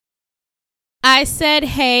I said,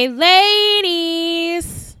 hey,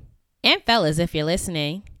 ladies and fellas, if you're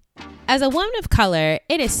listening. As a woman of color,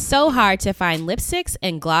 it is so hard to find lipsticks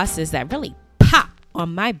and glosses that really pop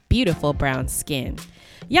on my beautiful brown skin.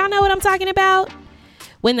 Y'all know what I'm talking about?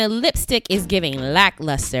 When the lipstick is giving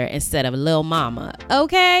lackluster instead of Lil Mama,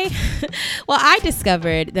 okay? Well, I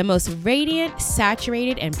discovered the most radiant,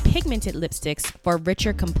 saturated, and pigmented lipsticks for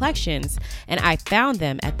richer complexions, and I found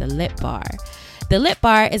them at the Lip Bar. The Lip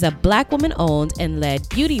Bar is a Black woman-owned and led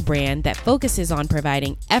beauty brand that focuses on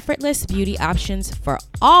providing effortless beauty options for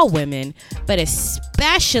all women, but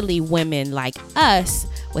especially women like us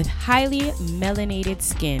with highly melanated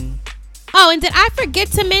skin. Oh, and did I forget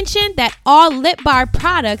to mention that all Lip Bar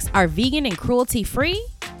products are vegan and cruelty-free?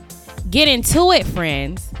 Get into it,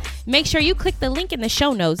 friends. Make sure you click the link in the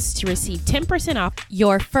show notes to receive 10% off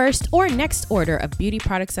your first or next order of beauty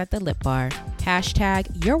products at the Lip Bar.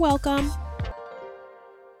 # you're welcome.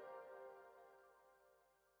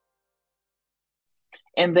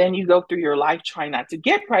 And then you go through your life trying not to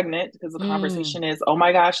get pregnant because the conversation is, oh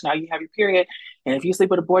my gosh, now you have your period. And if you sleep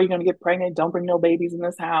with a boy, you're going to get pregnant. Don't bring no babies in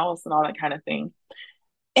this house and all that kind of thing.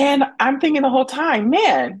 And I'm thinking the whole time,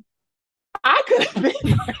 man, I could have been. It's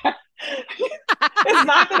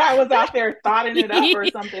not that I was out there thoughting it up or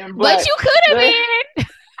something. But you could have been.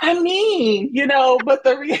 I mean, but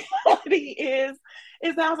the reality is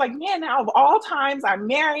that I was like, man, now of all times, I'm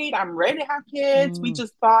married. I'm ready to have kids. We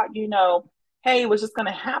just thought, hey, it was just going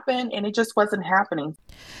to happen, and it just wasn't happening.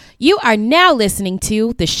 You are now listening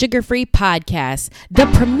to the Sugar Free Podcast, the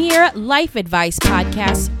premier life advice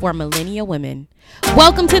podcast for millennial women.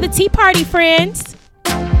 Welcome to the tea party, friends.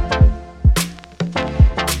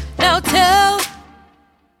 Now tell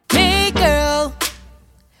me, girl,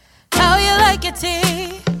 how you like your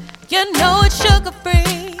tea. You know it's sugar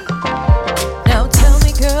free. Now tell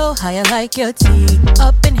me, girl, how you like your tea.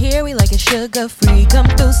 Up in here, we like it sugar free. Come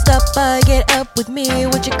through, stop by, get up with me.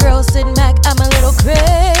 With your girl sitting back, I'm a little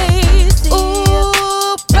crazy.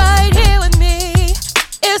 Ooh, right here with me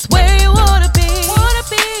is where you wanna be.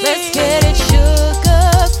 Let's get it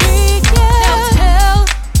sugar free, yeah. Now tell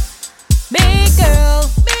me, girl,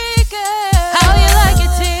 how you like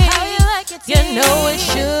your tea. You know it's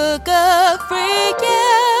sugar free,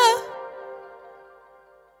 yeah.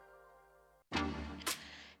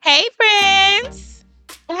 Hey, friends.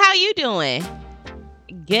 How you doing?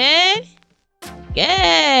 Good?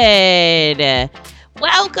 Good.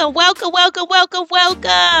 Welcome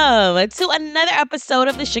to another episode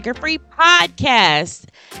of the Sugar Free Podcast,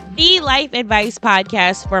 the life advice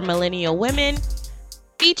podcast for millennial women,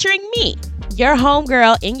 featuring me, your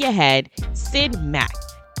homegirl in your head, Sid Mack.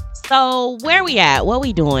 So where we at? What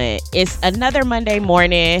we doing? It's another Monday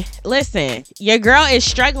morning. Listen, your girl is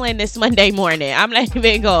struggling this Monday morning. I'm not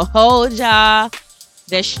even gonna hold y'all.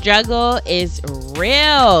 The struggle is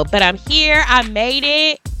real, but I'm here. I made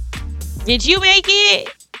it. Did you make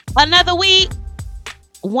it? Another week?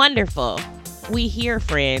 Wonderful. We here,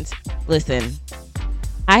 friends. Listen,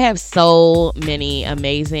 I have so many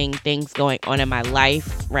amazing things going on in my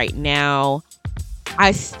life right now.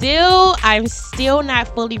 I'm still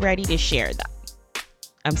not fully ready to share them.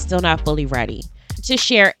 I'm still not fully ready to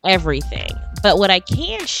share everything. But what I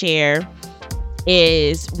can share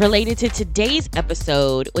is related to today's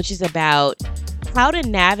episode, which is about how to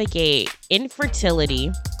navigate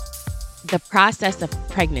infertility, the process of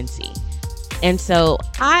pregnancy. And so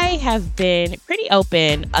I have been pretty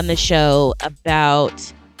open on the show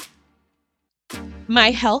about my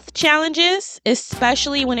health challenges,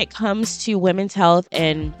 especially when it comes to women's health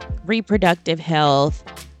and reproductive health,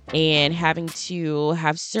 and having to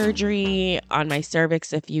have surgery on my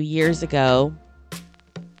cervix a few years ago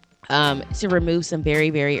to remove some very,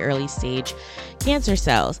 very early stage cancer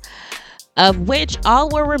cells, of which all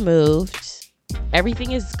were removed.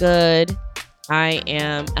 Everything is good. I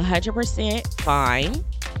am 100% fine.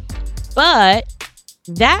 But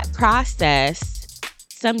that process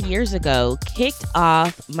some years ago kicked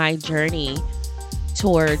off my journey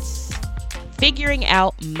towards figuring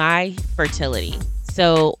out my fertility.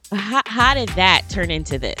 So how did that turn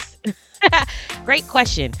into this? Great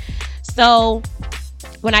question. So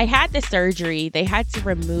when I had the surgery, they had to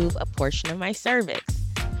remove a portion of my cervix.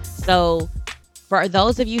 So for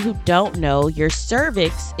those of you who don't know, your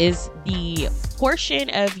cervix is the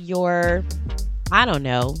portion of your, I don't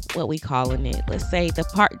know what we calling it. Let's say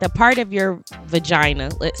the part of your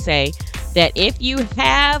vagina, let's say, that if you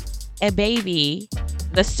have a baby,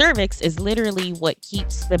 the cervix is literally what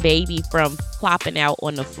keeps the baby from plopping out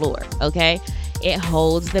on the floor, okay? It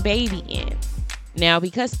holds the baby in. Now,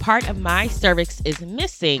 because part of my cervix is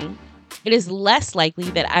missing, it is less likely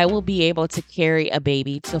that I will be able to carry a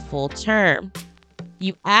baby to full term.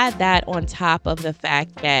 You add that on top of the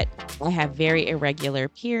fact that I have very irregular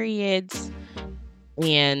periods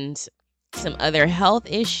and some other health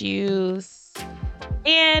issues.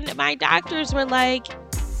 And my doctors were like,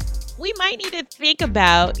 we might need to think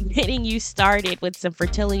about getting you started with some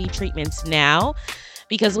fertility treatments now,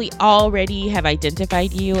 because we already have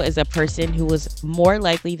identified you as a person who was more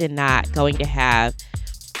likely than not going to have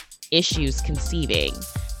issues conceiving.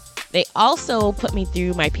 They also put me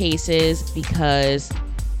through my paces because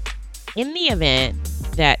in the event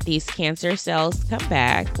that these cancer cells come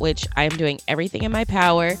back, which I'm doing everything in my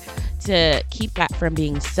power to keep that from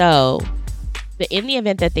being so, but in the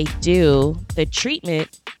event that they do, the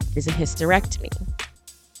treatment is a hysterectomy,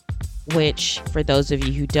 which, for those of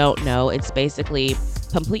you who don't know, it's basically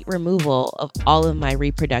complete removal of all of my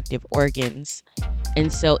reproductive organs.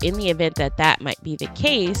 And so in the event that that might be the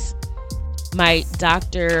case, my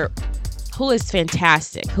doctor, who is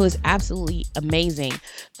fantastic, who is absolutely amazing,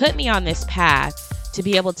 put me on this path to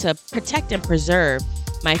be able to protect and preserve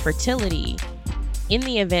my fertility in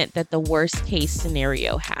the event that the worst case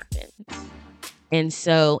scenario happens. And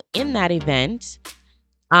so in that event,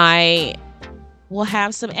 I will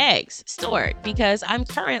have some eggs stored because I'm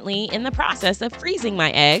currently in the process of freezing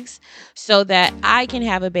my eggs so that I can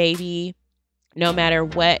have a baby no matter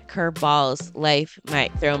what curveballs life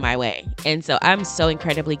might throw my way. And so I'm so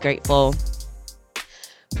incredibly grateful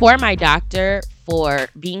for my doctor for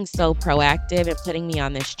being so proactive and putting me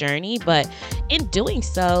on this journey. But in doing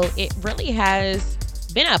so, it really has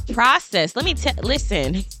been a process.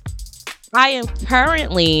 Listen, I am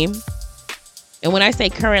currently, and when I say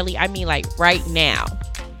currently, I mean like right now,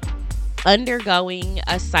 undergoing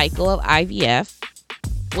a cycle of IVF,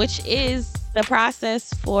 which is the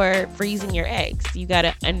process for freezing your eggs. You got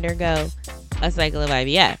to undergo a cycle of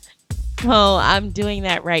IVF. Well, I'm doing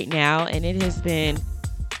that right now, and it has been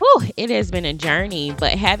a journey,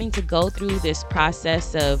 but having to go through this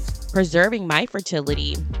process of preserving my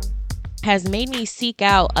fertility has made me seek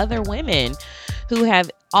out other women who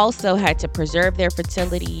have also had to preserve their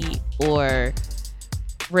fertility or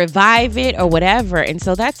revive it or whatever. And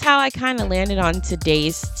so that's how I kind of landed on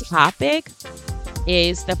today's topic,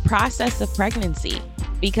 is the process of pregnancy.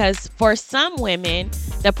 Because for some women,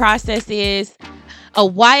 the process is a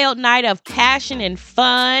wild night of passion and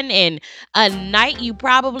fun and a night you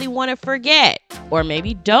probably want to forget or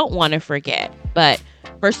maybe don't want to forget. But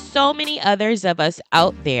for so many others of us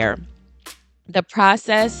out there, the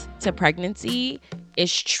process to pregnancy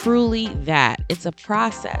is truly that. It's a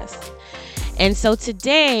process. And so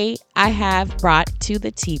today I have brought to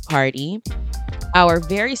the tea party our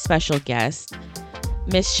very special guest,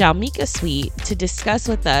 Miss Shalmeka Sweet, to discuss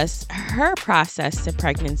with us her process to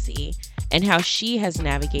pregnancy and how she has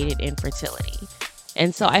navigated infertility.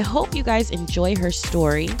 And so I hope you guys enjoy her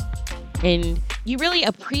story and you really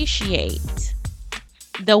appreciate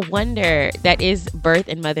the wonder that is birth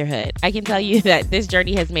and motherhood. I can tell you that this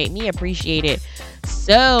journey has made me appreciate it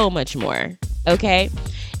so much more. Okay.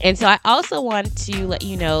 And so I also want to let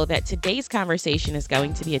you know that today's conversation is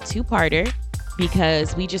going to be a two-parter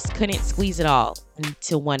because we just couldn't squeeze it all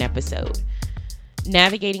into one episode.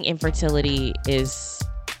 Navigating infertility is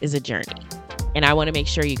a journey, and I want to make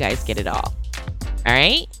sure you guys get it all. All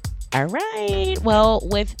right. Well,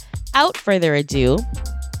 without further ado,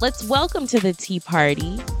 let's welcome to the tea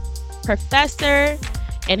party professor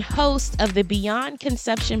and host of the Beyond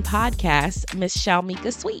Conception podcast, Miss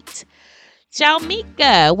Shalmeka Sweet.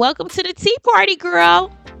 Shalmeka, welcome to the tea party,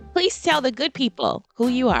 girl. Please tell the good people who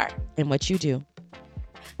you are and what you do.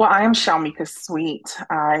 Well, I am Shalmeka Sweet.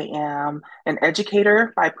 I am an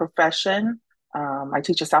educator by profession. I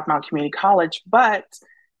teach at South Mountain Community College, but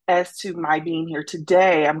as to my being here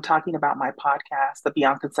today, I'm talking about my podcast, the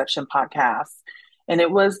Beyond Conception podcast. And it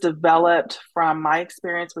was developed from my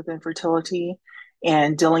experience with infertility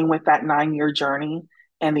and dealing with that 9-year journey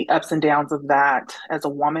and the ups and downs of that as a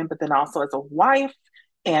woman, but then also as a wife.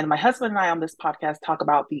 And my husband and I on this podcast talk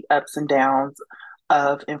about the ups and downs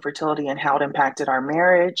of infertility and how it impacted our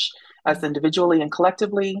marriage, us individually and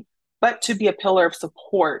collectively. But to be a pillar of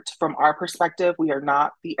support from our perspective, we are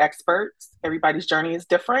not the experts. Everybody's journey is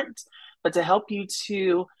different, but to help you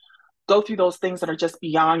to go through those things that are just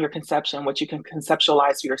beyond your conception, what you can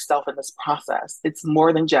conceptualize for yourself in this process. It's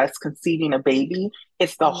more than just conceiving a baby.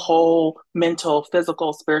 It's the whole mental,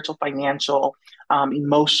 physical, spiritual, financial,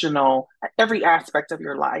 emotional, every aspect of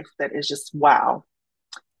your life that is just, wow,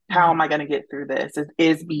 how am I going to get through this? It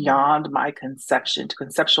is beyond my conception to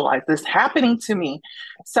conceptualize this happening to me.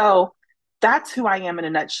 So that's who I am in a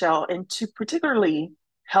nutshell, and to particularly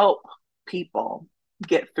help people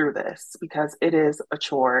get through this because it is a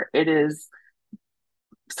chore. It is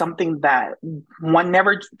something that one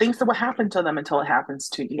never thinks that will happen to them until it happens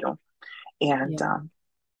to you. And Yeah.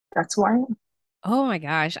 that's who I am. Oh my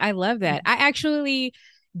gosh, I love that. I actually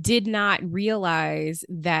did not realize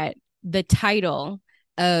that the title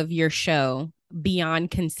of your show, Beyond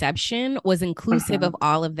Conception, was inclusive of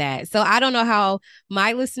all of that. So I don't know how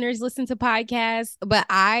my listeners listen to podcasts, but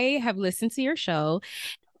I have listened to your show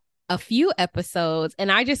a few episodes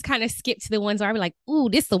and I just kind of skipped to the ones where I'm like, ooh,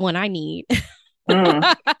 this is the one I need. And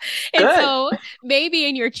Good. so maybe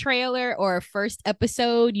in your trailer or first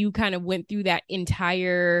episode, you kind of went through that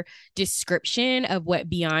entire description of what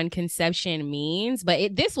beyond conception means.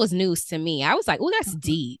 But this was news to me. I was like, oh, that's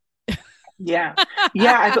deep. Yeah.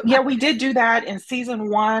 We did do that in season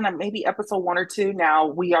 1, maybe episode 1 or 2. Now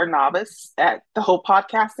we are novice at the whole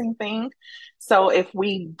podcasting thing. So if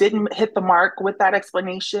we didn't hit the mark with that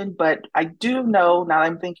explanation, but I do know now that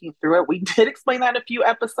I'm thinking through it, we did explain that in a few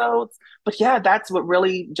episodes. But yeah, that's what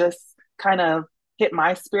really just kind of hit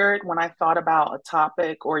my spirit when I thought about a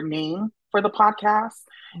topic or name for the podcast.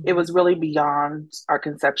 It was really beyond our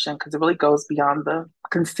conception, because it really goes beyond the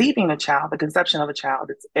conceiving a child, the conception of a child.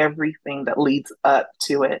 It's everything that leads up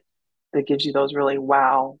to it that gives you those really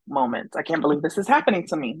wow moments. I can't believe this is happening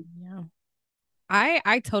to me. Yeah.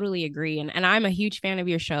 I totally agree. And I'm a huge fan of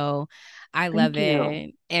your show. I love Thank you.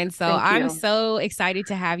 it. And so Thank I'm you. so excited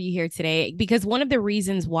to have you here today, because one of the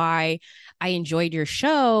reasons why I enjoyed your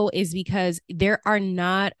show is because there are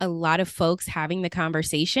not a lot of folks having the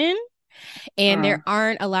conversation. And there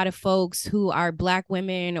aren't a lot of folks who are Black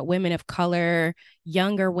women, women of color,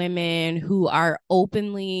 younger women who are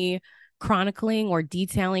openly chronicling or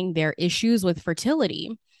detailing their issues with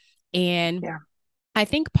fertility. And Yeah. I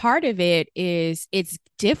think part of it is it's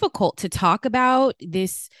difficult to talk about.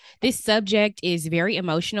 This subject is very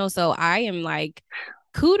emotional. So I am like,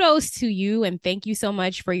 kudos to you and thank you so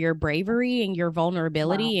much for your bravery and your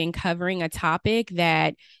vulnerability in covering a topic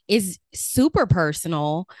that is super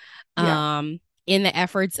personal. In the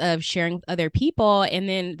efforts of sharing with other people. And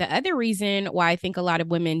then the other reason why I think a lot of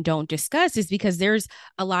women don't discuss is because there's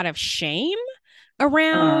a lot of shame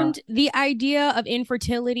around the idea of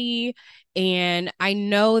infertility. And I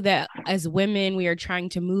know that as women, we are trying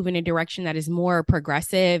to move in a direction that is more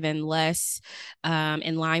progressive and less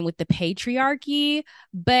in line with the patriarchy.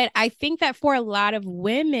 But I think that for a lot of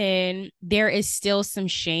women, there is still some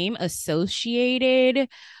shame associated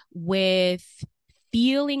with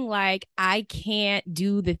feeling like I can't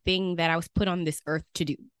do the thing that I was put on this earth to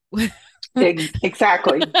do.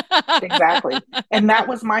 Exactly. Exactly. And that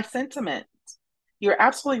was my sentiment. You're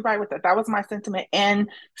absolutely right with that. That was my sentiment. And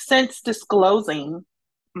since disclosing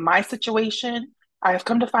my situation, I have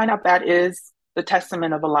come to find out that is the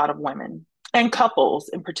testament of a lot of women and couples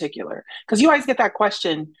in particular. Because you always get that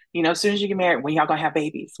question, as soon as you get married, when y'all gonna have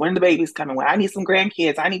babies? When are the babies coming? When I need some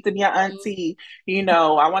grandkids. I need to be an auntie.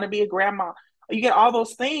 I want to be a grandma. You get all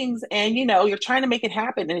those things and, you're trying to make it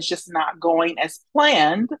happen and it's just not going as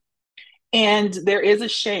planned. And there is a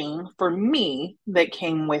shame for me that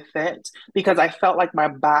came with it because I felt like my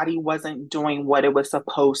body wasn't doing what it was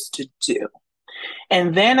supposed to do.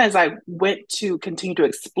 And then as I went to continue to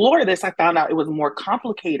explore this, I found out it was more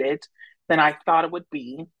complicated than I thought it would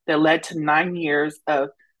be. That led to 9 years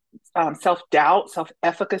of self-doubt,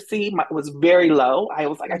 self-efficacy was very low. I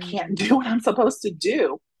was like, I can't do what I'm supposed to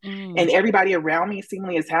do. And everybody around me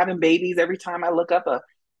seemingly is having babies. Every time I look up, a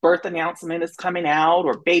birth announcement is coming out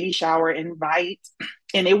or baby shower invite.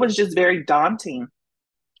 And it was just very daunting.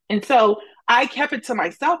 And so I kept it to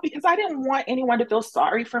myself because I didn't want anyone to feel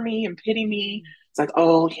sorry for me and pity me. It's like,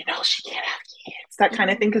 oh, she can't have kids, that kind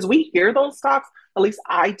of thing. Because we hear those talks, at least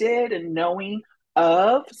I did, and knowing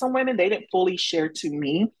of some women, they didn't fully share to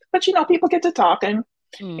me. But, people get to talking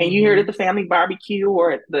and you hear it at the family barbecue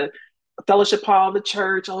or at the fellowship hall of the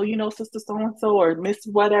church. Oh, sister so-and-so or miss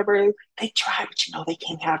whatever. They try, but they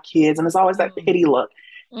can't have kids. And it's always that pity look.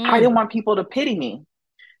 I didn't want people to pity me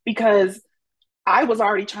because I was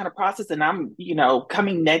already trying to process and I'm,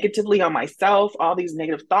 coming negatively on myself, all these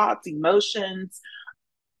negative thoughts, emotions.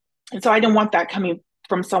 And so I didn't want that coming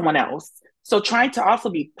from someone else. So trying to also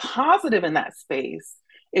be positive in that space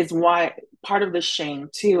is why part of the shame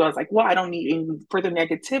too. I was like, well, I don't need any further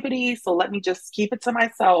negativity. So let me just keep it to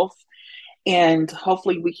myself and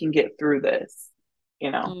hopefully we can get through this,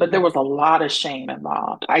 but there was a lot of shame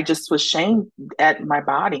involved. I just was shamed at my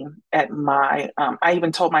body, at my, I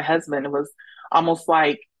even told my husband, it was almost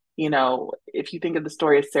like, if you think of the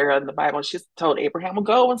story of Sarah in the Bible, she told Abraham, well,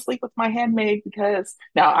 go and sleep with my handmaid, because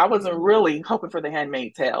now I wasn't really hoping for the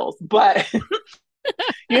handmaid tales, but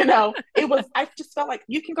it was, I just felt like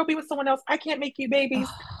you can go be with someone else. I can't make you babies.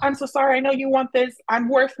 I'm so sorry. I know you want this. I'm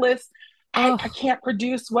worthless. I can't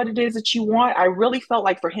produce what it is that you want. I really felt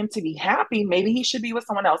like for him to be happy, maybe he should be with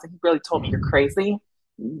someone else. And he really told me, you're crazy.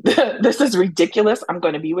 This is ridiculous. I'm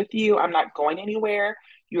going to be with you. I'm not going anywhere.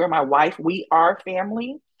 You are my wife. We are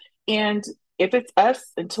family. And if it's us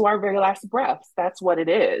until our very last breaths, that's what it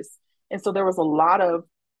is. And so there was a lot of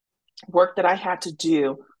work that I had to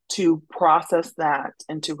do to process that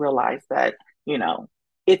and to realize that,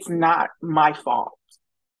 it's not my fault,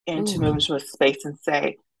 and to move into a space and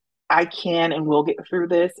say, I can and will get through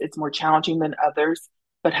this. It's more challenging than others,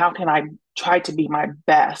 but how can I try to be my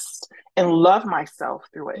best and love myself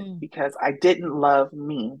through it? Because I didn't love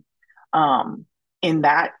me. In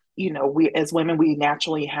that, we as women, we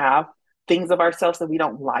naturally have things of ourselves that we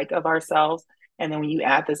don't like of ourselves. And then when you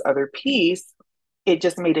add this other piece, it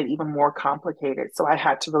just made it even more complicated. So I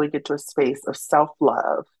had to really get to a space of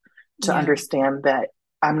self-love to understand that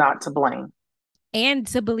I'm not to blame. And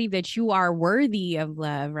to believe that you are worthy of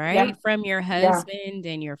love, right? Yeah. From your husband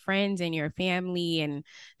and your friends and your family, and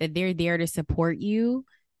that they're there to support you,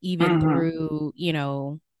 even through,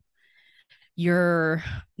 your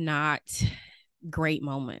not great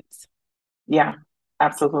moments. Yeah,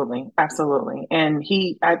 absolutely. Absolutely. And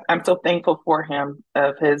I'm so thankful for him,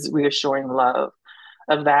 of his reassuring love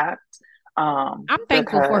of that. I'm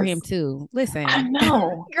thankful for him too. Listen, I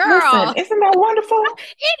know. girl, listen, isn't that wonderful?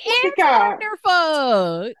 It is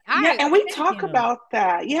wonderful. Yeah, and we talk about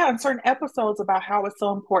that. Yeah, in certain episodes about how it's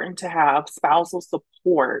so important to have spousal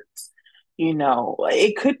support.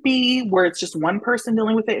 It could be where it's just one person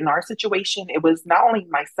dealing with it. In our situation, it was not only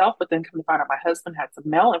myself, but then come to find out my husband had some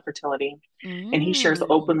male infertility, and he shares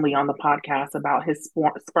openly on the podcast about his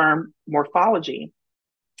sperm morphology.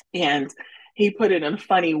 And he put it in a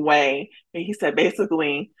funny way. And he said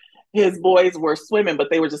basically his boys were swimming, but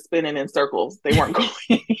they were just spinning in circles. They weren't going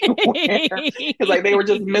anywhere because like they were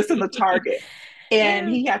just missing the target. And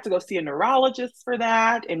he had to go see a neurologist for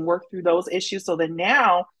that and work through those issues. So then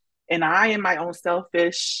now, and I, in my own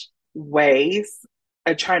selfish ways,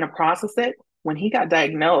 trying to process it, when he got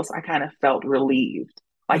diagnosed, I kind of felt relieved.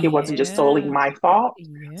 Like it wasn't just solely my fault.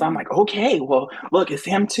 So I'm like, okay, well, look, it's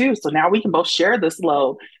him too. So now we can both share this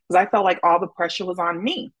load, because I felt like all the pressure was on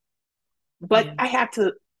me. But I had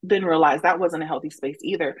to then realize that wasn't a healthy space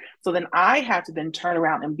either. So then I had to then turn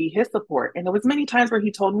around and be his support. And there was many times where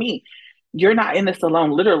he told me, you're not in this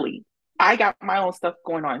alone. Literally, I got my own stuff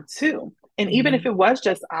going on too. And even if it was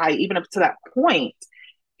just even up to that point,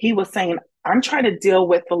 he was saying, I'm trying to deal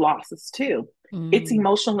with the losses too. It's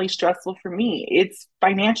emotionally stressful for me. It's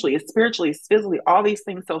financially, it's spiritually, it's physically, all these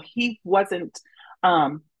things. So he wasn't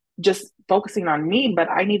just focusing on me, but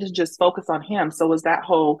I needed to just focus on him. So it was that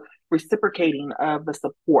whole reciprocating of the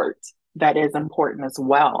support that is important as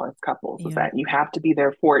well as couples, is that you have to be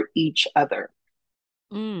there for each other.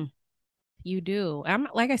 You do.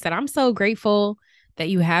 Like I said, I'm so grateful that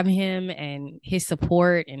you have him and his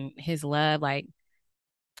support and his love. Like,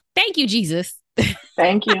 thank you, Jesus.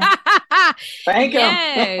 Thank you. Thank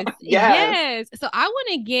you. Yes. So I want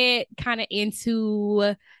to get kind of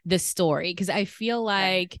into the story, because I feel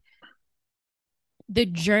like the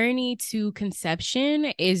journey to conception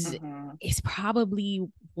is probably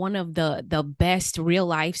one of the best real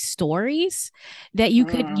life stories that you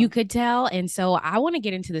could tell. And so I want to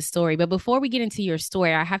get into the story. But before we get into your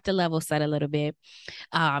story, I have to level set a little bit.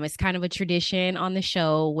 It's kind of a tradition on the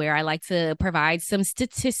show where I like to provide some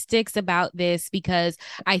statistics about this, because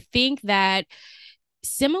I think that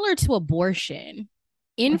similar to abortion,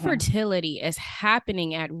 infertility is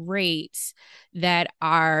happening at rates that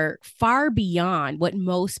are far beyond what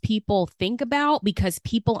most people think about, because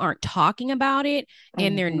people aren't talking about it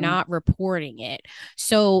and they're not reporting it.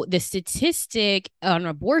 So the statistic on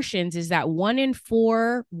abortions is that 1 in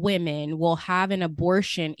 4 women will have an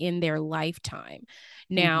abortion in their lifetime.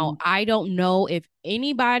 Now, I don't know if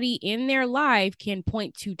anybody in their life can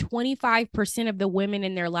point to 25% of the women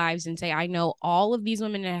in their lives and say, I know all of these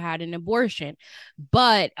women that had an abortion.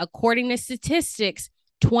 But according to statistics,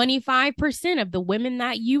 25% of the women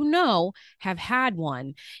that you know have had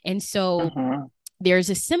one. And so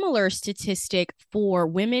there's a similar statistic for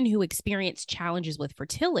women who experience challenges with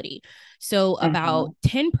fertility. So about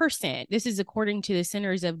 10%, this is according to the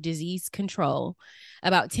Centers of Disease Control,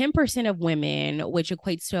 about 10% of women, which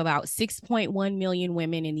equates to about 6.1 million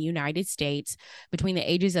women in the United States between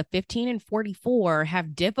the ages of 15 and 44,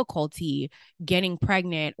 have difficulty getting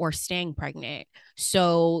pregnant or staying pregnant.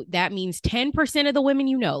 So that means 10% of the women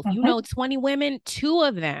if you know 20 women, 2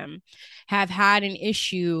 of them have had an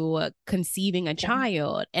issue conceiving a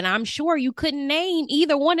child. And I'm sure you couldn't name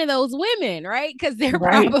either one of those women, right? Because they're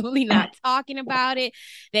probably not talking about it.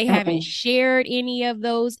 They haven't shared any of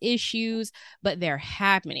those issues, but they're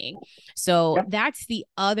happening. So that's the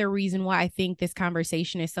other reason why I think this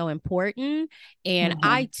conversation is so important. And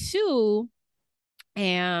I too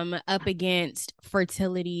am up against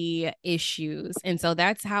fertility issues. And so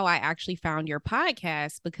that's how I actually found your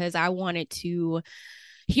podcast, because I wanted to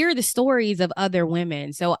hear the stories of other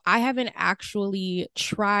women. So I haven't actually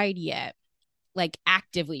tried yet, like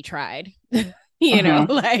actively tried. Like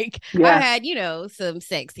I've had, some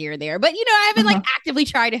sex here or there, but I haven't like actively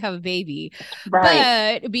tried to have a baby.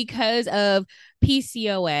 But because of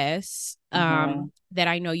PCOS, that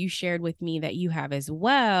I know you shared with me that you have as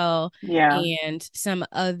well, and some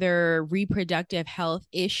other reproductive health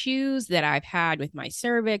issues that I've had with my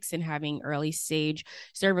cervix and having early stage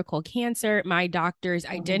cervical cancer, my doctors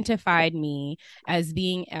identified me as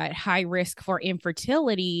being at high risk for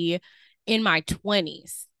infertility in my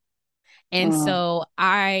 20s. And so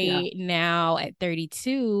I now at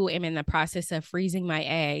 32 am in the process of freezing my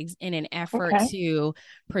eggs in an effort to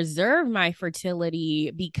preserve my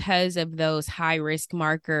fertility because of those high risk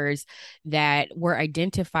markers that were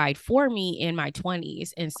identified for me in my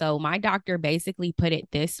 20s. And so my doctor basically put it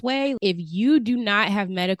this way: if you do not have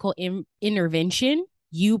medical intervention,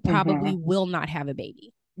 you probably will not have a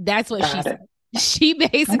baby. That's what she said. She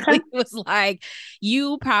basically was like,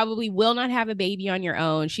 you probably will not have a baby on your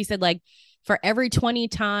own. She said, like, for every 20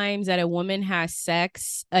 times that a woman has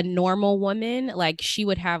sex, a normal woman, like she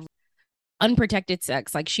would have unprotected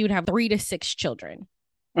sex, like she would have 3 to 6 children.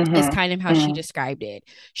 Is kind of how she described it.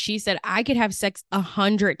 She said, I could have sex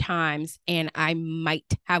 100 times and I might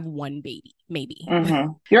have 1 baby, maybe.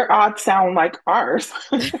 Your odds sound like ours.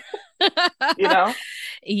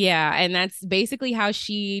 Yeah. And that's basically how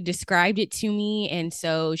she described it to me. And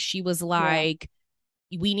so she was like,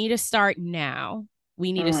 we need to start now.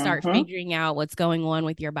 We need to start figuring out what's going on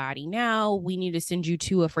with your body now. We need to send you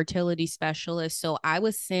to a fertility specialist. So I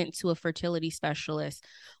was sent to a fertility specialist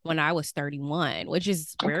when I was 31, which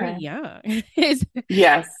is very young.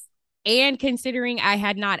 Yes. And considering I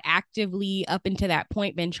had not actively up until that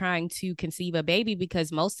point been trying to conceive a baby,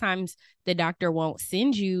 because most times the doctor won't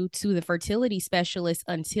send you to the fertility specialist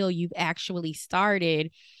until you've actually started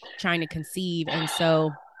trying to conceive. And so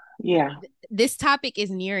this topic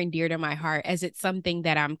is near and dear to my heart, as it's something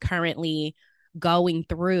that I'm currently going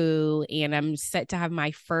through, and I'm set to have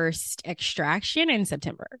my first extraction in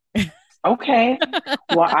September. Okay.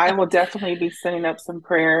 Well, I will definitely be sending up some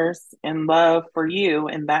prayers and love for you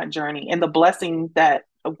in that journey, and the blessing that,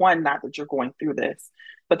 one, not that you're going through this,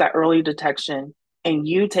 but that early detection and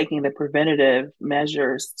you taking the preventative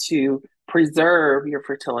measures to preserve your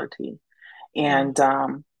fertility. And,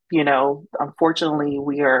 unfortunately,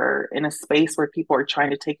 we are in a space where people are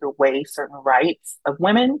trying to take away certain rights of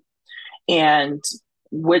women, and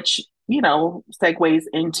which, segues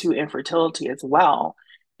into infertility as well.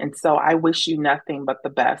 And so I wish you nothing but the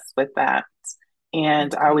best with that.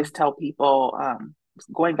 And I always tell people,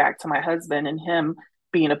 going back to my husband and him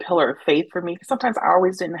being a pillar of faith for me, sometimes I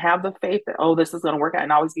always didn't have the faith that, oh, this is going to work out,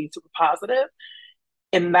 and always being super positive.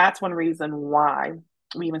 And that's one reason why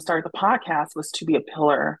we even started the podcast, was to be a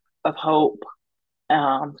pillar of hope,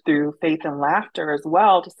 through faith and laughter as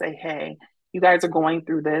well, to say, hey, you guys are going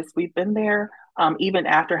through this. We've been there, even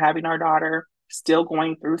after having our daughter, still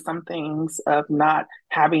going through some things of not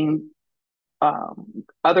having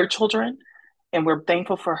other children. And we're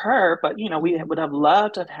thankful for her, but we would have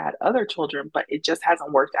loved to have had other children, but it just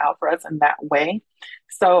hasn't worked out for us in that way.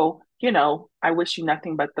 So, I wish you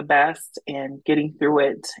nothing but the best in getting through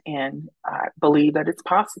it. And I believe that it's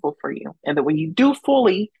possible for you. And that when you do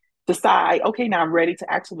fully decide, okay, now I'm ready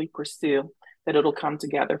to actually pursue, that it'll come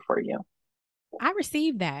together for you. I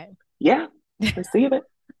receive that. Yeah, receive it.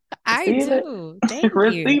 I do. Thank you.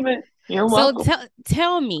 Receive it. You're welcome. So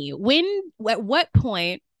tell me, at what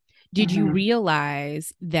point did you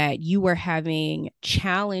realize that you were having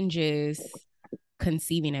challenges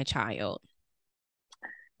conceiving a child?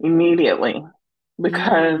 Immediately,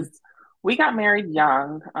 because we got married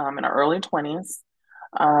young, in our early 20s.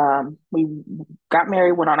 We got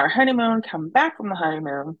married, went on our honeymoon, come back from the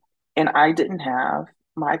honeymoon, and I didn't have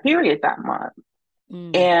my period that month.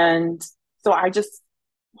 And so I just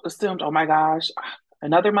assumed, oh my gosh,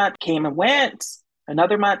 another month came and went,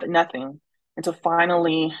 another month, nothing. Until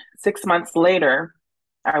finally, 6 months later,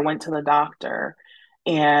 I went to the doctor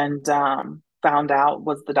and found out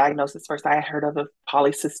was the diagnosis first I had heard of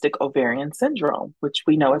polycystic ovarian syndrome, which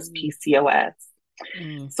we know as PCOS.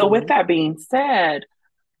 So with that being said,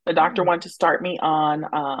 the doctor wanted to start me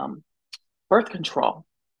on birth control.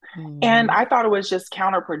 And I thought it was just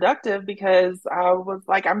counterproductive because I was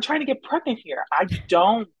like, I'm trying to get pregnant here. I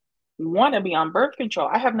don't want to be on birth control.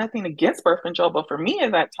 I have nothing against birth control, but for me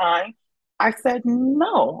at that time, I said,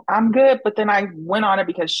 no, I'm good. But then I went on it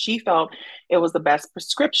because she felt it was the best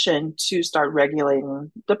prescription to start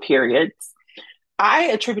regulating the periods. I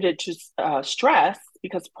attributed to stress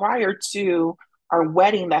because prior to our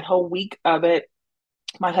wedding, that whole week of it,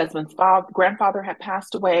 my husband's grandfather had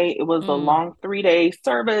passed away. It was a long 3-day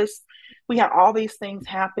service. We had all these things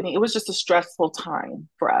happening. It was just a stressful time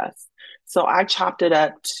for us. So I chopped it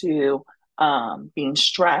up to being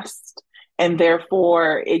stressed, and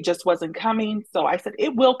therefore it just wasn't coming. So I said,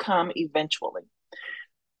 it will come eventually.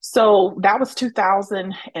 So that was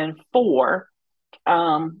 2004.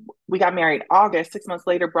 We got married August. 6 months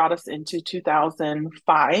later brought us into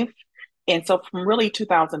 2005. And so from really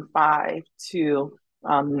 2005 to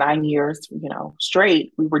 9 years,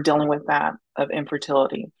 straight, we were dealing with that of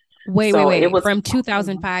infertility. Wait. It was from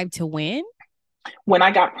 2005 to when I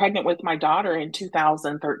got pregnant with my daughter in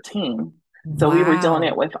 2013. So wow. we were dealing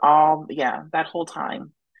it with that whole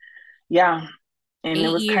time. Yeah. And 8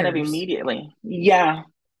 it was years. kind of immediately. Yeah.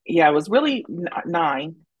 Yeah. It was really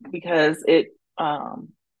 9 because if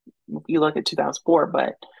you look at 2004,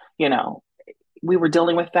 but we were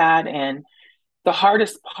dealing with that. And the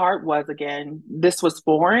hardest part was, again, this was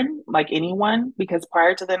foreign, like anyone, because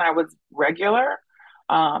prior to then I was regular.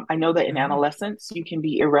 I know that in adolescence, you can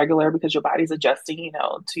be irregular because your body's adjusting,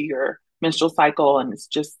 to your menstrual cycle, and it's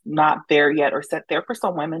just not there yet or set there for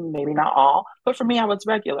some women, maybe not all. But for me, I was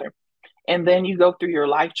regular. And then you go through your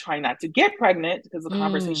life trying not to get pregnant because the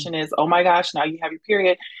conversation is, oh my gosh, now you have your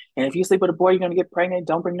period. And if you sleep with a boy, you're going to get pregnant.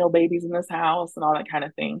 Don't bring no babies in this house and all that kind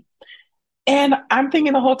of thing. And I'm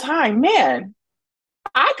thinking the whole time, man,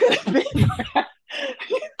 I could have been.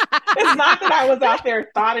 It's not that I was out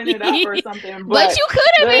there thoughting it up or something, but you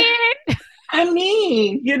could have been. I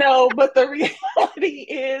mean, but the reality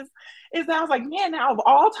is that I was like, man, now of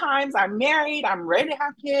all times, I'm married, I'm ready to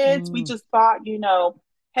have kids. We just thought,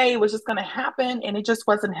 hey, it was just going to happen, and it just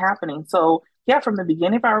wasn't happening. So yeah, from the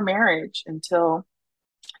beginning of our marriage until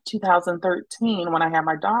 2013, when I had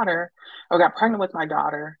my daughter, or got pregnant with my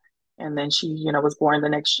daughter, and then she, was born the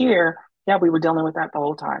next year. Yeah, we were dealing with that the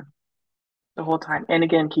whole time. And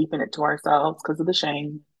again, keeping it to ourselves because of the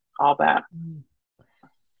shame, all that.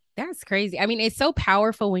 That's crazy. I mean, it's so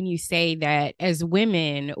powerful when you say that as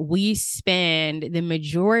women, we spend the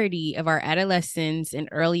majority of our adolescence and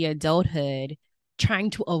early adulthood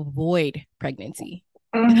trying to avoid pregnancy.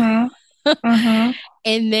 Mm-hmm. Mm-hmm.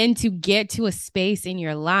 And then to get to a space in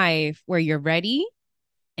your life where you're ready,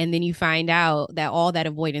 and then you find out that all that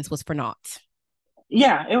avoidance was for naught.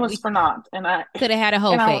 Yeah, it was for naught. And I could have had a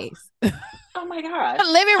whole face. Oh my God.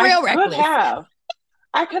 Living real reckless.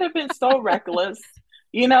 I could have been so reckless,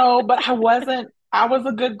 but I wasn't. I was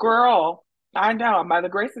a good girl. I know, by the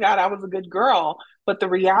grace of God, I was a good girl. But the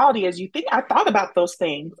reality is, I thought about those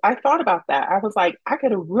things. I thought about that. I was like, I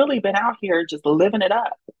could have really been out here just living it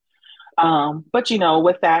up. But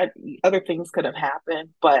with that, other things could have happened.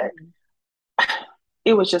 But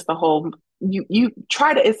it was just the whole, you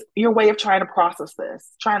try to, it's your way of trying to process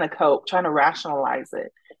this, trying to cope, trying to rationalize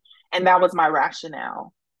it. And that was my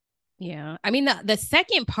rationale. Yeah. I mean, the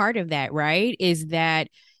second part of that, right, is that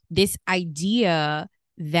this idea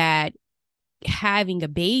that having a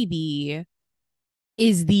baby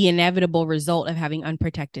is the inevitable result of having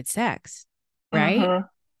unprotected sex, right? Mm-hmm.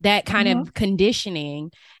 That kind of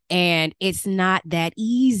conditioning. And it's not that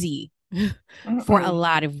easy for a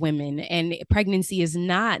lot of women. And pregnancy is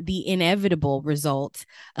not the inevitable result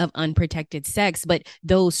of unprotected sex, but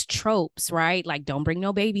those tropes, right? Like, don't bring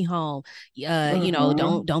no baby home.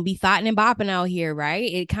 Don't be thotting and bopping out here, right?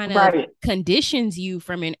 It kind of conditions you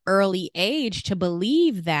from an early age to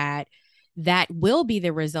believe that will be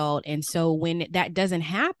the result. And so when that doesn't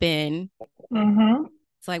happen,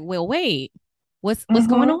 it's like, well, wait, what's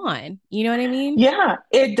going on? You know what I mean? Yeah,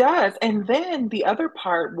 it does. And then the other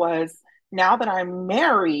part was, now that I'm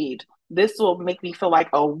married, this will make me feel like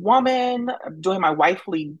a woman doing my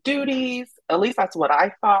wifely duties. At least that's what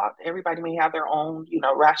I thought. Everybody may have their own,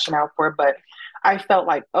 rationale for it, but I felt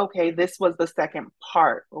like, okay, this was the second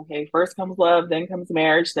part. Okay, first comes love, then comes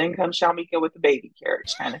marriage, then comes Shalmeka with the baby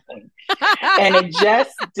carriage kind of thing. And it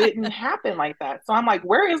just didn't happen like that. So I'm like,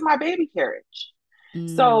 where is my baby carriage?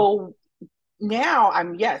 So now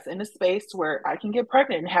I'm, in a space where I can get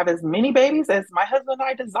pregnant and have as many babies as my husband and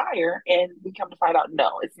I desire. And we come to find out,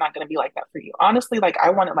 no, it's not going to be like that for you. Honestly, like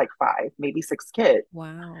I wanted like 5, maybe 6 kids.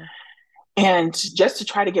 Wow. And just to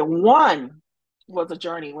try to get one was a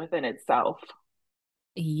journey within itself.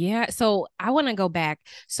 Yeah. So I want to go back.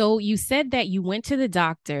 So you said that you went to the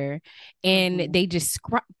doctor and they just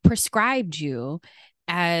prescribed you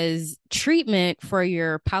as treatment for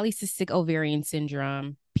your polycystic ovarian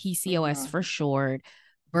syndrome, PCOS for short,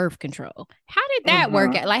 birth control. How did that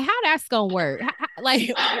work out? Like, how that's gonna work? Like,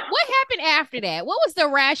 what happened after that? What was the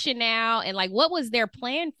rationale, and like, what was their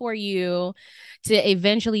plan for you to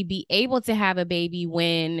eventually be able to have a baby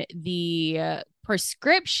when the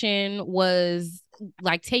prescription was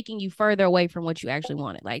like taking you further away from what you actually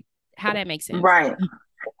wanted? Like, how that makes sense? Right.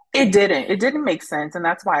 It didn't make sense. And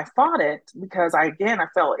that's why I fought it, because I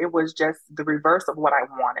felt it was just the reverse of what I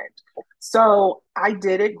wanted. So I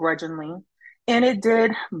did it grudgingly, and it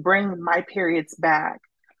did bring my periods back.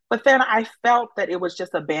 But then I felt that it was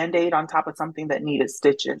just a band-aid on top of something that needed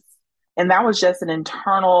stitches. And that was just an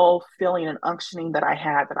internal feeling and unctioning that I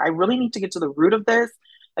had, that I really need to get to the root of this.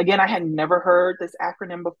 Again, I had never heard this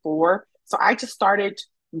acronym before. So I just started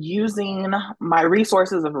using my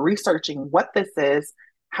resources of researching what this is.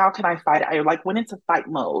 How can I fight it? I like went into fight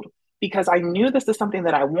mode, because I knew this is something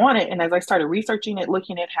that I wanted. And as I started researching it,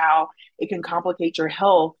 looking at how it can complicate your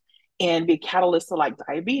health and be a catalyst to like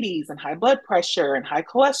diabetes and high blood pressure and high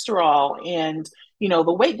cholesterol and,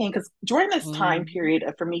 the weight gain. Because during this time period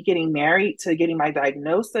for me getting married to getting my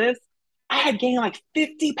diagnosis, I had gained like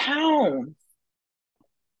 50 pounds.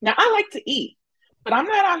 Now I like to eat, but I'm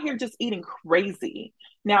not out here just eating crazy.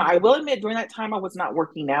 Now, I will admit during that time I was not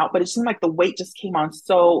working out, but it seemed like the weight just came on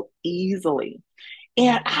so easily.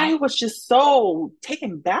 And I was just so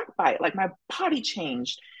taken back by it. Like my body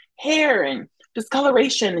changed, hair and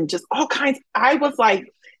discoloration and just all kinds. I was like,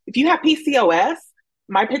 if you have PCOS,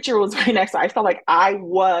 my picture was right next to it. I felt like I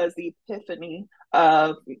was the epitome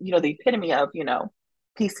of,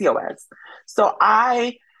 PCOS. So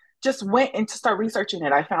I just went and to start researching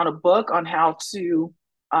it. I found a book on how to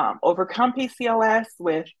overcome PCOS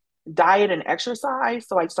with diet and exercise.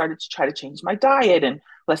 So I started to try to change my diet and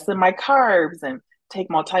lessen my carbs and take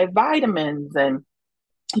multivitamins and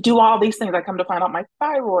do all these things. I come to find out my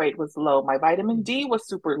thyroid was low, my vitamin D was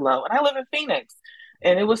super low, and I live in Phoenix,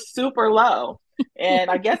 and it was super low. And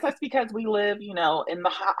I guess that's because we live, in the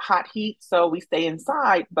hot heat, so we stay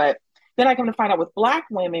inside. But then I come to find out with Black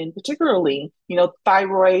women, particularly,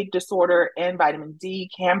 thyroid disorder and vitamin D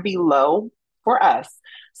can be low for us.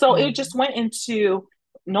 So it just went into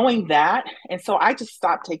knowing that. And so I just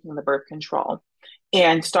stopped taking the birth control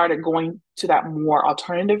and started going to that more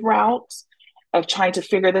alternative route of trying to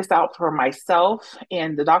figure this out for myself.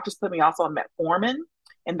 And the doctors put me also on metformin,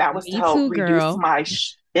 and that was Me to help too, reduce girl. my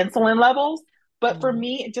insulin levels. But for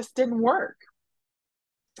me, it just didn't work.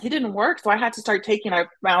 It didn't work. So I had to start taking, I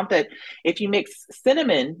found that if you mix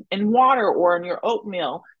cinnamon in water or in your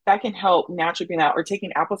oatmeal, that can help naturally bring out, or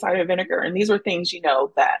taking apple cider vinegar. And these were things,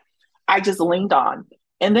 that I just leaned on.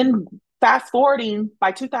 And then fast forwarding,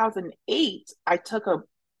 by 2008, I took a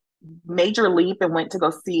major leap and went to go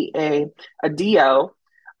see a DO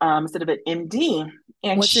instead of an MD.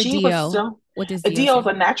 And What's a she was DO? still, What does a DO DO is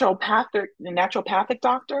stand? a naturopathic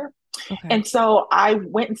doctor. Okay. And so I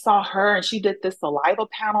went and saw her, and she did this saliva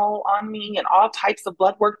panel on me and all types of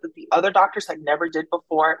blood work that the other doctors had never did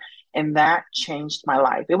before. And that changed my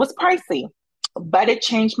life. It was pricey, but it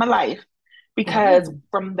changed my life, because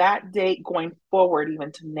from that date going forward,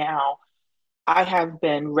 even to now, I have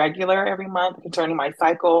been regular every month concerning my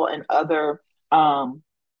cycle, and other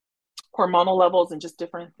hormonal levels and just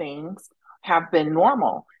different things have been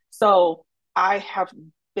normal. So I have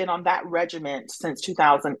been on that regiment since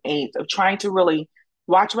 2008 of trying to really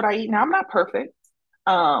watch what I eat. Now, I'm not perfect.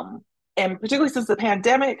 And particularly since the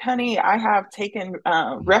pandemic, honey, I have taken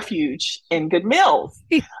refuge in good meals.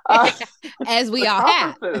 As we the all comfort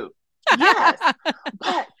have. food. Yes.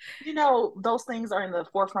 But, those things are in the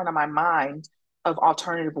forefront of my mind, of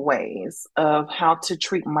alternative ways of how to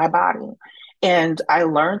treat my body. And I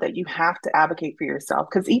learned that you have to advocate for yourself,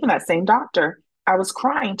 because even that same doctor, I was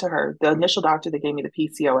crying to her, the initial doctor that gave me the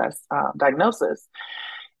PCOS diagnosis.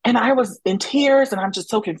 And I was in tears, and I'm just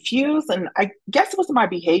so confused. And I guess it was my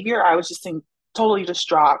behavior. I was just totally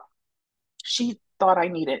distraught. She thought I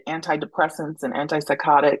needed antidepressants and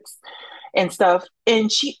antipsychotics and stuff.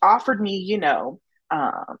 And she offered me,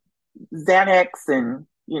 Xanax and,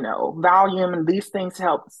 Valium and these things to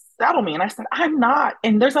help settle me. And I said, I'm not.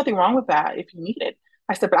 And there's nothing wrong with that if you need it.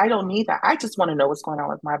 I said, but I don't need that. I just want to know what's going on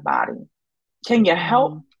with my body. Can you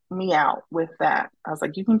help me out with that? I was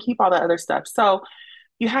like, you can keep all the other stuff. So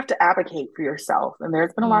you have to advocate for yourself. And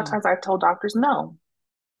there's been a lot of times I've told doctors, no,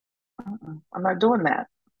 I'm not doing that.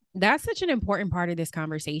 That's such an important part of this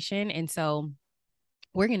conversation. And so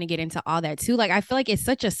we're going to get into all that too. Like, I feel like it's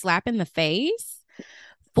such a slap in the face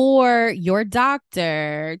for your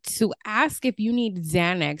doctor to ask if you need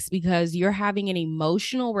Xanax because you're having an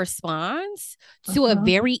emotional response to a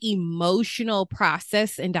very emotional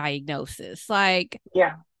process and diagnosis. Like,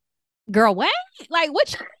 Yeah. girl, what? Like,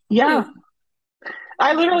 what you Yeah. do?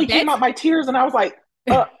 I literally came That's out my tears and I was like,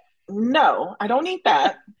 no, I don't need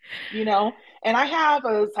that, you know. And I have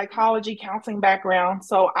a psychology counseling background,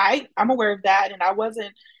 so I'm aware of that, and I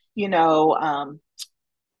wasn't, you know,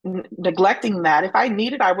 neglecting that. If I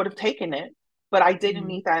needed, I would have taken it, but I didn't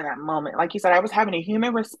need that in that moment. Like you said, I was having a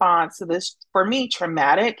human response to this, for me,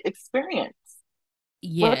 traumatic experience.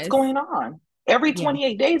 What's yes. going on? Every Yeah.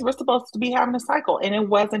 28 days, we're supposed to be having a cycle, and it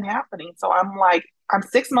wasn't happening. So I'm like, I'm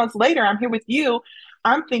 6 months later, I'm here with you.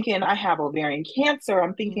 I'm thinking I have ovarian cancer.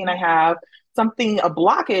 I'm thinking I have something, a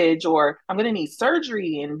blockage, or I'm going to need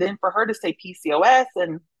surgery. And then for her to say PCOS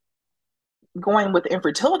and going with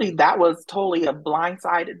infertility, that was totally a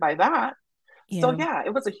blindsided by that. So Yeah. yeah,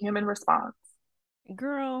 it was a human response.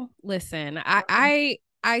 Girl, listen, I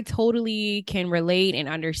totally can relate and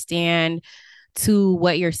understand to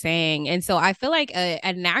what you're saying. And so I feel like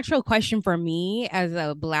a natural question for me as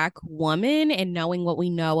a Black woman and knowing what we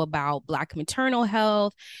know about Black maternal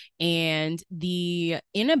health and the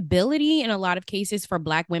inability in a lot of cases for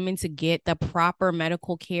Black women to get the proper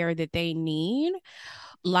medical care that they need.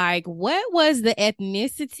 Like, what was the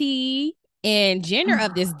ethnicity and gender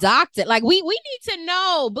of this doctor? Like, we need to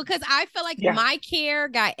know because I feel like Yeah. my care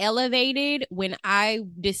got elevated when I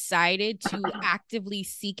decided to actively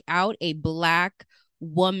seek out a Black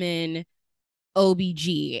woman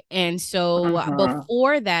OBG. And so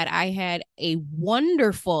before that, I had a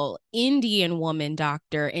wonderful Indian woman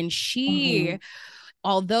doctor, and she,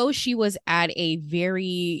 although she was at a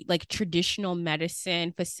very like traditional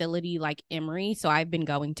medicine facility like Emory, so I've been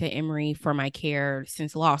going to Emory for my care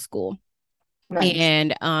since law school. Nice.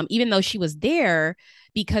 And even though she was there,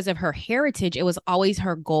 because of her heritage, it was always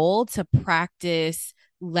her goal to practice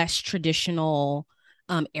less traditional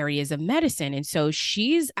areas of medicine. And so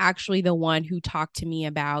she's actually the one who talked to me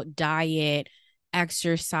about diet,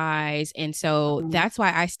 exercise. And so that's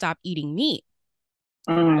why I stopped eating meat.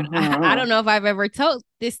 I don't know if I've ever told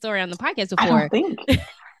this story on the podcast I don't before. think.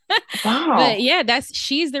 Wow. But yeah,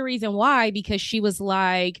 she's the reason why, because she was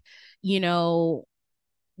like, you know,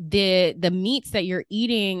 the meats that you're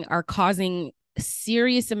eating are causing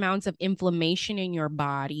serious amounts of inflammation in your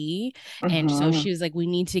body. And so she was like, we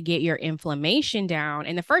need to get your inflammation down.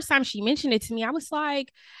 And the first time she mentioned it to me, I was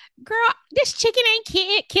like, girl, this chicken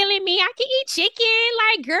ain't killing me. I can eat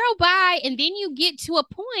chicken. Like, girl, bye. And then you get to a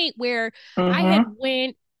point where I had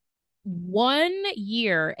went 1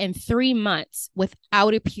 year and 3 months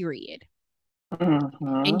without a period.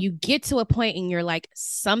 And you get to a point and you're like,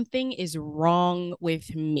 something is wrong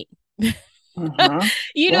with me.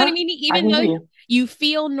 You know what I mean? Even though you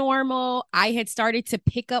feel normal, I had started to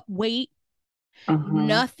pick up weight.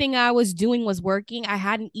 Nothing I was doing was working. I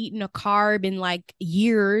hadn't eaten a carb in like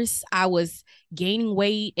years. I was gaining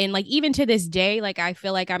weight. And like, even to this day, like, I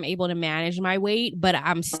feel like I'm able to manage my weight, but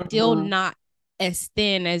I'm still not as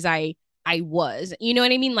thin as I was. You know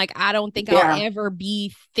what I mean? Like, I don't think I'll ever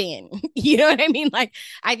be thin. You know what I mean? Like,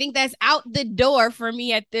 I think that's out the door for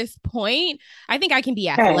me at this point. I think I can be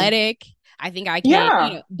athletic. I think I can, you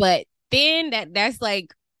know, but thin, that's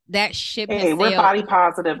like, that ship has Hey, we're sailed. body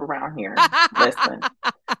positive around here. Listen,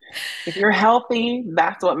 if you're healthy,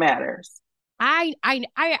 that's what matters.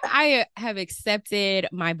 I have accepted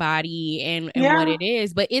my body and what it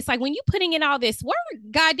is, but it's like when you're putting in all this work,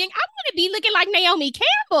 god dang, I want to be looking like Naomi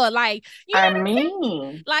Campbell, like, you know what I'm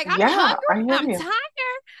saying? Like, I'm hungry, I'm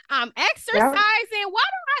tired, I'm exercising. Why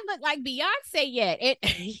don't I look like Beyonce yet?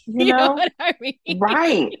 You know what I mean?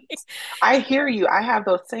 Right. I hear you. I have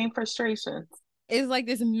those same frustrations. It's like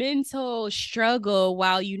this mental struggle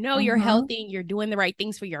while you know you're healthy and you're doing the right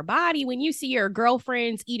things for your body. When you see your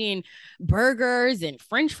girlfriends eating burgers and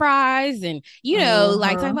French fries and, you know,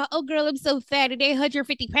 like talking about, oh, girl, I'm so fat today,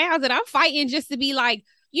 150 pounds, and I'm fighting just to be like,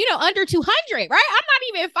 you know, under 200, right? I'm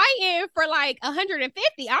not even fighting for like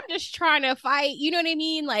 150. I'm just trying to fight, you know what I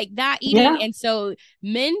mean? Like, not eating. And so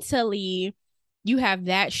mentally, you have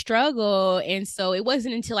that struggle. And so it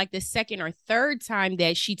wasn't until like the second or third time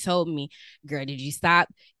that she told me, girl, did you stop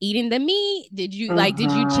eating the meat? Did you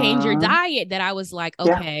did you change your diet? That I was like,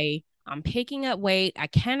 okay, I'm picking up weight. I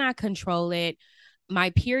cannot control it. My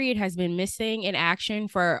period has been missing in action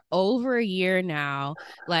for over a year now.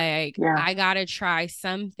 Like, I gotta try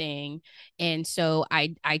something. And so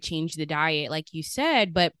I changed the diet, like you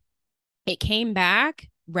said, but it came back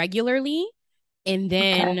regularly. And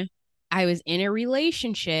then I was in a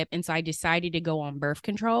relationship, and so I decided to go on birth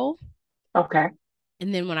control. Okay.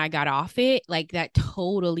 And then when I got off it, like that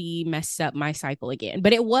totally messed up my cycle again.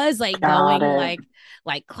 But it was like Got going it.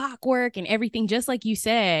 like clockwork and everything, just like you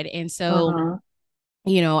said. And so,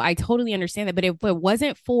 Mm-hmm. I totally understand that. But if it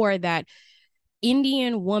wasn't for that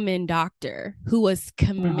Indian woman doctor who was Mm-hmm.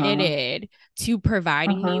 committed to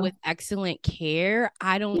providing me Mm-hmm. with excellent care,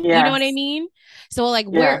 I don't, you know what I Yes. mean? So like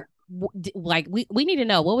Yes. like we need to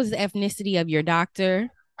know, what was the ethnicity of your doctor?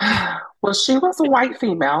 Well, she was a white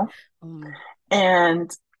female, Um, and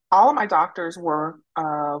all of my doctors were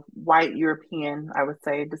white European, I would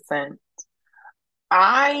say, descent.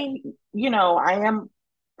 I, I am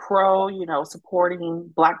pro,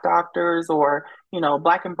 supporting Black doctors or,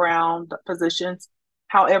 Black and brown physicians.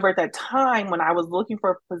 However, at that time when I was looking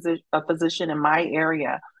for a physician in my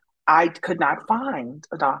area, I could not find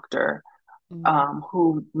a doctor mm,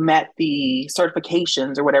 who met the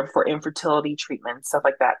certifications or whatever for infertility treatment, stuff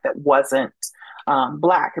like that, that wasn't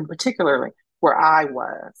Black, and particularly where I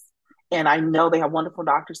was. And I know they have wonderful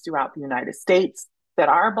doctors throughout the United States that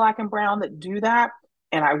are Black and brown that do that.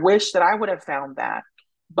 And I wish that I would have found that.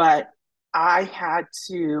 But I had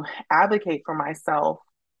to advocate for myself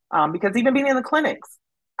because even being in the clinics,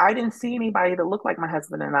 I didn't see anybody that looked like my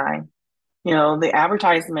husband and I. The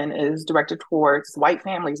advertisement is directed towards white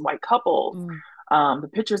families, white couples. mm, The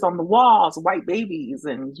pictures on the walls, white babies,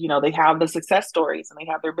 and they have the success stories, and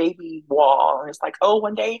they have their baby wall, and it's like, oh,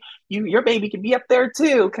 one day your baby could be up there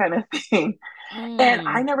too, kind of thing. And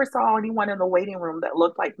I mm, never saw anyone in the waiting room that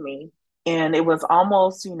looked like me, and it was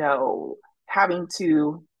almost, having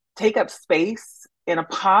to take up space in a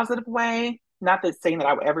positive way. Not that saying that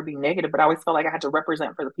I would ever be negative, but I always felt like I had to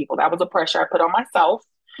represent for the people. That was a pressure I put on myself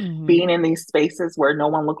mm-hmm. being in these spaces where no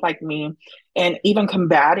one looked like me, and even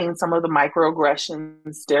combating some of the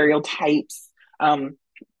microaggressions, stereotypes.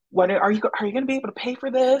 What are you going to be able to pay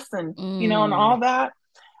for this, and and Mm. all that.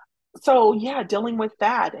 So yeah, dealing with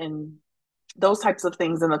that and those types of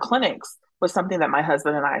things in the clinics was something that my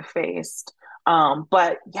husband and I faced.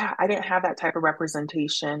 But yeah, I didn't have that type of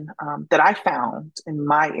representation that I found in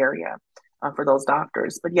my area for those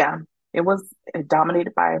doctors. But yeah, it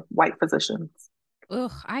dominated by white physicians.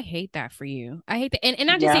 Ugh, I hate that for you. I hate that. And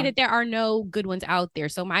not to say Yeah. that there are no good ones out there.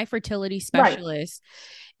 So my fertility Right. specialist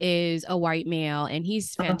is a white male and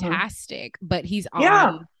he's Mm-hmm. fantastic, but he's Yeah.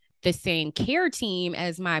 on the same care team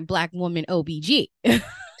as my Black woman OBG.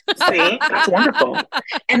 See, that's wonderful.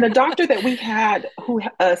 And the doctor that we had who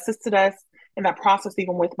assisted us in that process,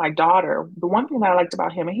 even with my daughter, the one thing that I liked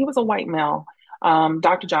about him, and he was a white male,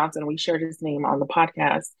 Dr. Johnson, we shared his name on the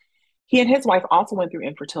podcast. He and his wife also went through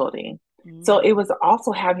infertility. So Mm. it was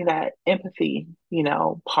also having that empathy,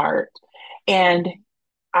 part. And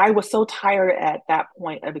I was so tired at that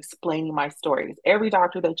point of explaining my stories. Every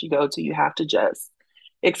doctor that you go to, you have to just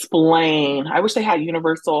explain. I wish they had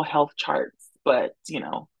universal health charts, but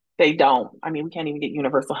they don't. I mean, we can't even get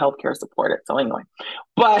universal health care supported. So anyway,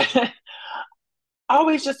 but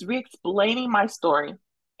always just re-explaining my story.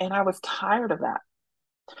 And I was tired of that.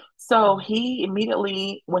 So he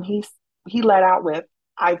immediately, when he let out with,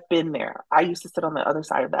 I've been there. I used to sit on the other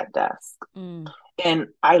side of that desk. Mm. And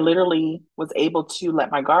I literally was able to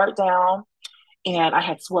let my guard down. And I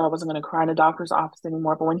had swore I wasn't going to cry in the doctor's office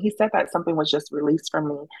anymore. But when he said that, something was just released from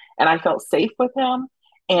me. And I felt safe with him.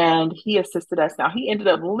 And he assisted us. Now, he ended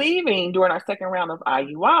up leaving during our second round of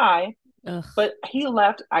IUI, Ugh. but he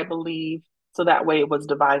left, I believe, so that way it was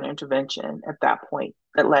divine intervention at that point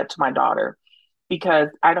that led to my daughter. Because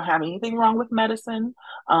I don't have anything wrong with medicine.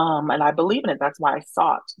 And I believe in it. That's why I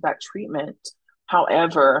sought that treatment.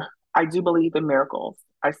 However, I do believe in miracles.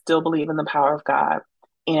 I still believe in the power of God.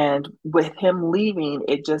 And with him leaving,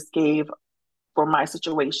 it just gave for my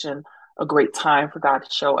situation a great time for God to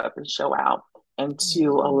show up and show out and to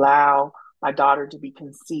Mm. allow my daughter to be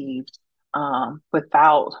conceived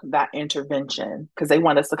without that intervention because they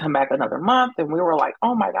want us to come back another month. And we were like,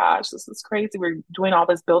 oh my gosh, this is crazy. We're doing all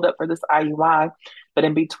this buildup for this IUI. But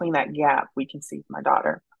in between that gap, we conceived my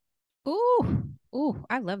daughter. Ooh, ooh,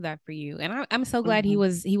 I love that for you. And I'm so glad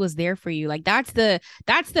Mm-hmm. he was there for you. Like that's the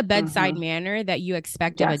bedside Mm-hmm. manner that you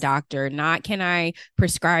expect of a Yes. doctor. Not can I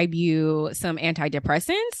prescribe you some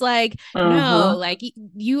antidepressants? Like, no, Mm-hmm. like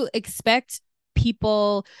you expect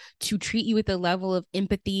people to treat you with a level of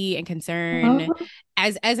empathy and concern. Mm-hmm.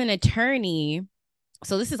 As an attorney,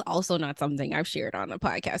 so this is also not something I've shared on the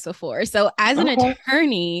podcast before. So as an Okay.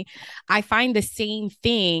 attorney, I find the same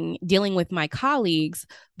thing dealing with my colleagues.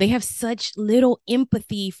 They have such little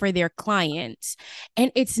empathy for their clients,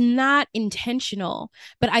 and it's not intentional,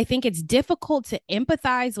 but I think it's difficult to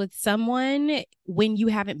empathize with someone when you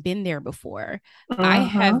haven't been there before. I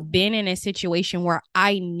Mm-hmm. have been in a situation where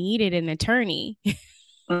I needed an attorney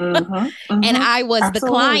And I was Absolutely. the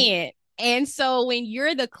client. And so when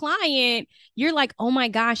you're the client, you're like, oh my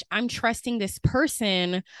gosh, I'm trusting this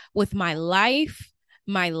person with my life,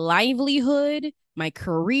 my livelihood, my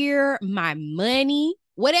career, my money,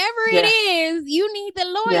 whatever it is you need the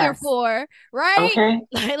lawyer for, right?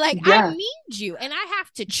 Okay. Like I need you and I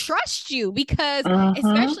have to trust you because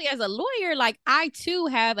especially as a lawyer, like I too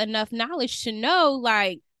have enough knowledge to know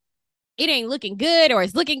like it ain't looking good or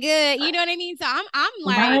it's looking good. You know what I mean? So I'm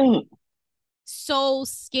like so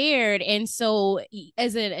scared. And so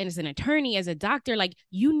as an attorney, as a doctor, like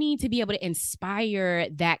you need to be able to inspire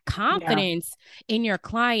that confidence in your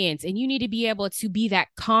clients, and you need to be able to be that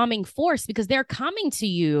calming force because they're coming to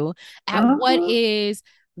you at what is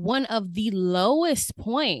one of the lowest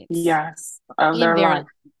points of their life.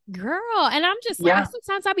 Girl, and I'm just like,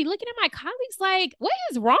 sometimes I'll be looking at my colleagues like, what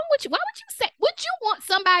is wrong with you? Why would you say, would you want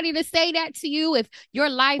somebody to say that to you if your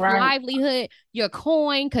livelihood, your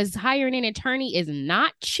coin, because hiring an attorney is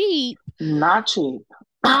not cheap. Not cheap.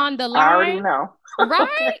 On the line. I already know.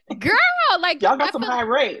 Right? Girl, like y'all got some high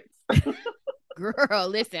rates. Girl,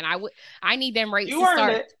 listen, I need them rates to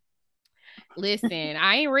start. It. Listen,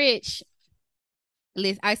 I ain't rich.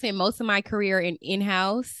 Listen, I spent most of my career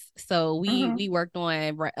in-house. So we worked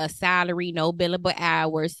on a salary, no billable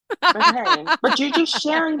hours. But you just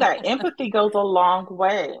sharing that empathy goes a long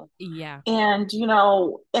way. Yeah. And,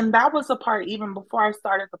 and that was the part, even before I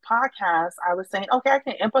started the podcast, I was saying, okay, I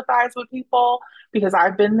can empathize with people because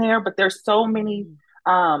I've been there, but there's so many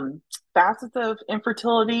facets of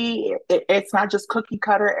infertility. It's not just cookie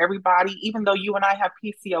cutter. Everybody, even though you and I have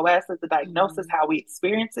PCOS as a diagnosis, how we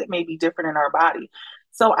experience it may be different in our body.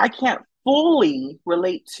 So I can't fully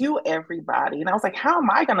relate to everybody. And I was like, how am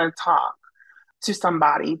I going to talk to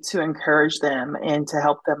somebody to encourage them and to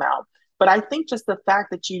help them out? But I think just the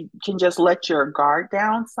fact that you can just let your guard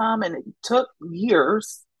down some, and it took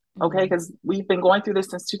years, okay, because we've been going through this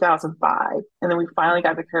since 2005. And then we finally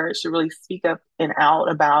got the courage to really speak up and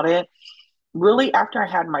out about it. Really, after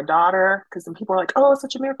I had my daughter, because some people were like, oh, it's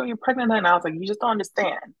such a miracle you're pregnant. And I was like, you just don't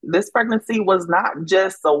understand. This pregnancy was not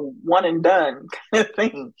just a one and done kind of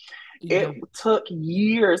thing. Yeah. It took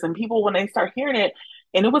years. And people, when they start hearing it,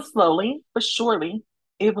 and it was slowly but surely,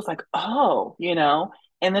 it was like, oh,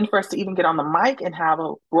 and then for us to even get on the mic and have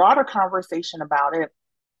a broader conversation about it,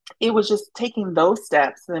 it was just taking those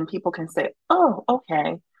steps. And then people can say, oh,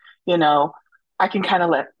 okay, I can kind of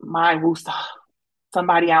let my woosah.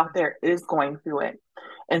 Somebody out there is going through it.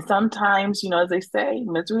 And sometimes, as they say,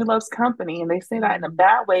 misery loves company. And they say that in a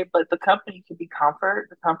bad way, but the company can be comfort.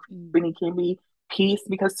 The company can be peace,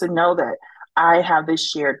 because to know that I have this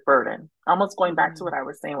shared burden. Almost going back to what I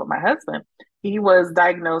was saying with my husband. He was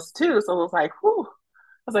diagnosed too. So it was like, whew.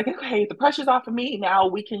 I was like, okay, the pressure's off of me. Now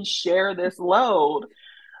we can share this load.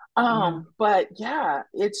 But yeah,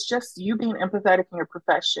 it's just you being empathetic in your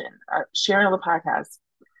profession, sharing on the podcast,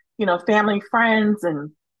 family, friends,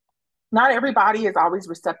 and not everybody is always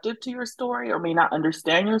receptive to your story or may not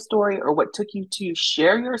understand your story or what took you to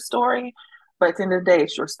share your story. But at the end of the day,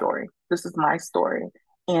 it's your story. This is my story.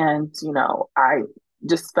 And, I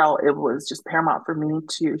just felt it was just paramount for me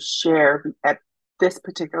to share at this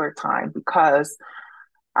particular time, because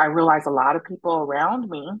I realized a lot of people around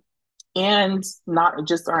me, and not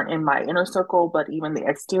just aren't in my inner circle, but even the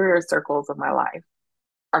exterior circles of my life,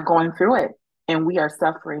 are going through it. And we are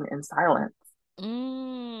suffering in silence.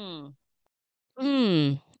 And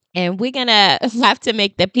we're going to have to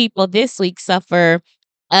make the people this week suffer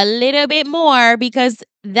a little bit more, because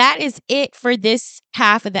that is it for this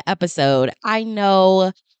half of the episode. I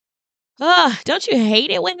know. Don't you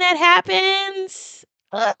hate it when that happens?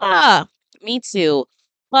 Me too.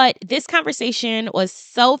 But this conversation was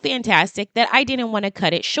so fantastic that I didn't want to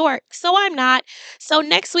cut it short. So I'm not. So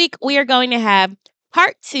next week, we are going to have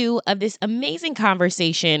part 2 of this amazing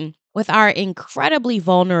conversation with our incredibly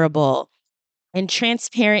vulnerable and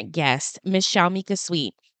transparent guest, Miss Shalmeka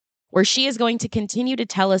Sweet, where she is going to continue to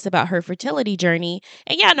tell us about her fertility journey.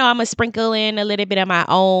 And y'all know I'm going to sprinkle in a little bit of my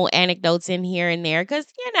own anecdotes in here and there, because,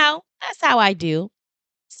 that's how I do.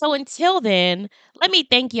 So until then, let me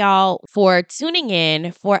thank y'all for tuning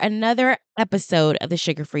in for another episode of the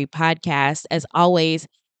Sugar Free Podcast. As always,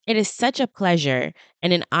 it is such a pleasure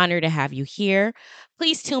and an honor to have you here.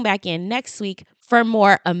 Please tune back in next week for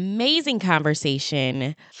more amazing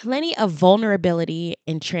conversation, plenty of vulnerability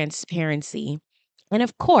and transparency, and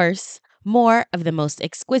of course, more of the most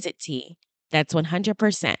exquisite tea that's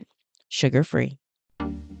 100% sugar-free.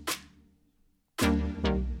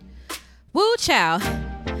 Woo chow.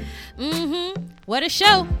 What a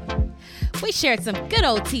show. We shared some good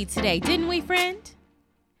old tea today, didn't we, friend?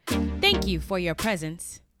 Thank you for your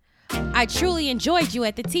presence. I truly enjoyed you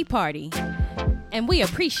at the tea party, and we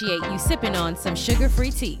appreciate you sipping on some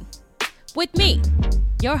sugar-free tea. With me,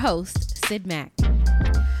 your host, Sid Mack.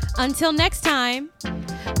 Until next time,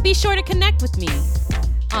 be sure to connect with me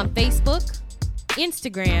on Facebook,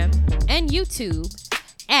 Instagram, and YouTube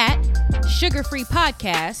at Sugar Free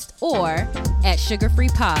Podcast or at Sugar Free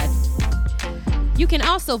Pod. You can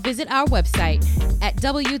also visit our website at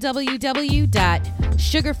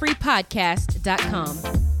www.sugarfreepodcast.com.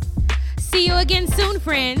 See you again soon,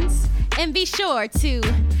 friends, and be sure to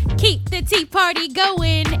keep the tea party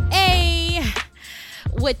going,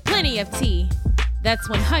 with plenty of tea that's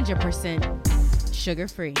 100%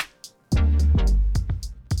 sugar-free.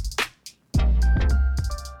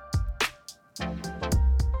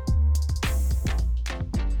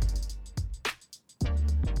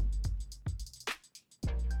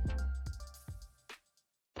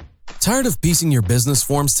 Tired of piecing your business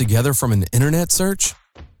forms together from an internet search?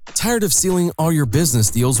 Tired of sealing all your business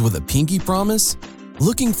deals with a pinky promise?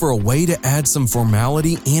 Looking for a way to add some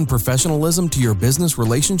formality and professionalism to your business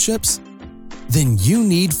relationships? Then you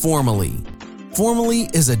need Formally. Formally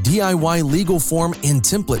is a DIY legal form and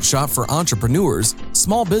template shop for entrepreneurs,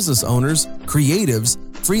 small business owners, creatives,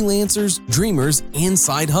 freelancers, dreamers, and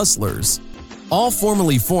side hustlers. All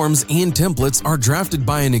Formally forms and templates are drafted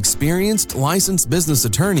by an experienced licensed business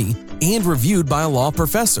attorney and reviewed by a law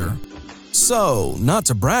professor. So, not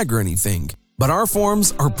to brag or anything, but our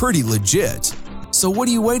forms are pretty legit. So what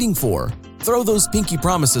are you waiting for? Throw those pinky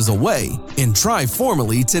promises away and try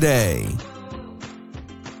Formally today.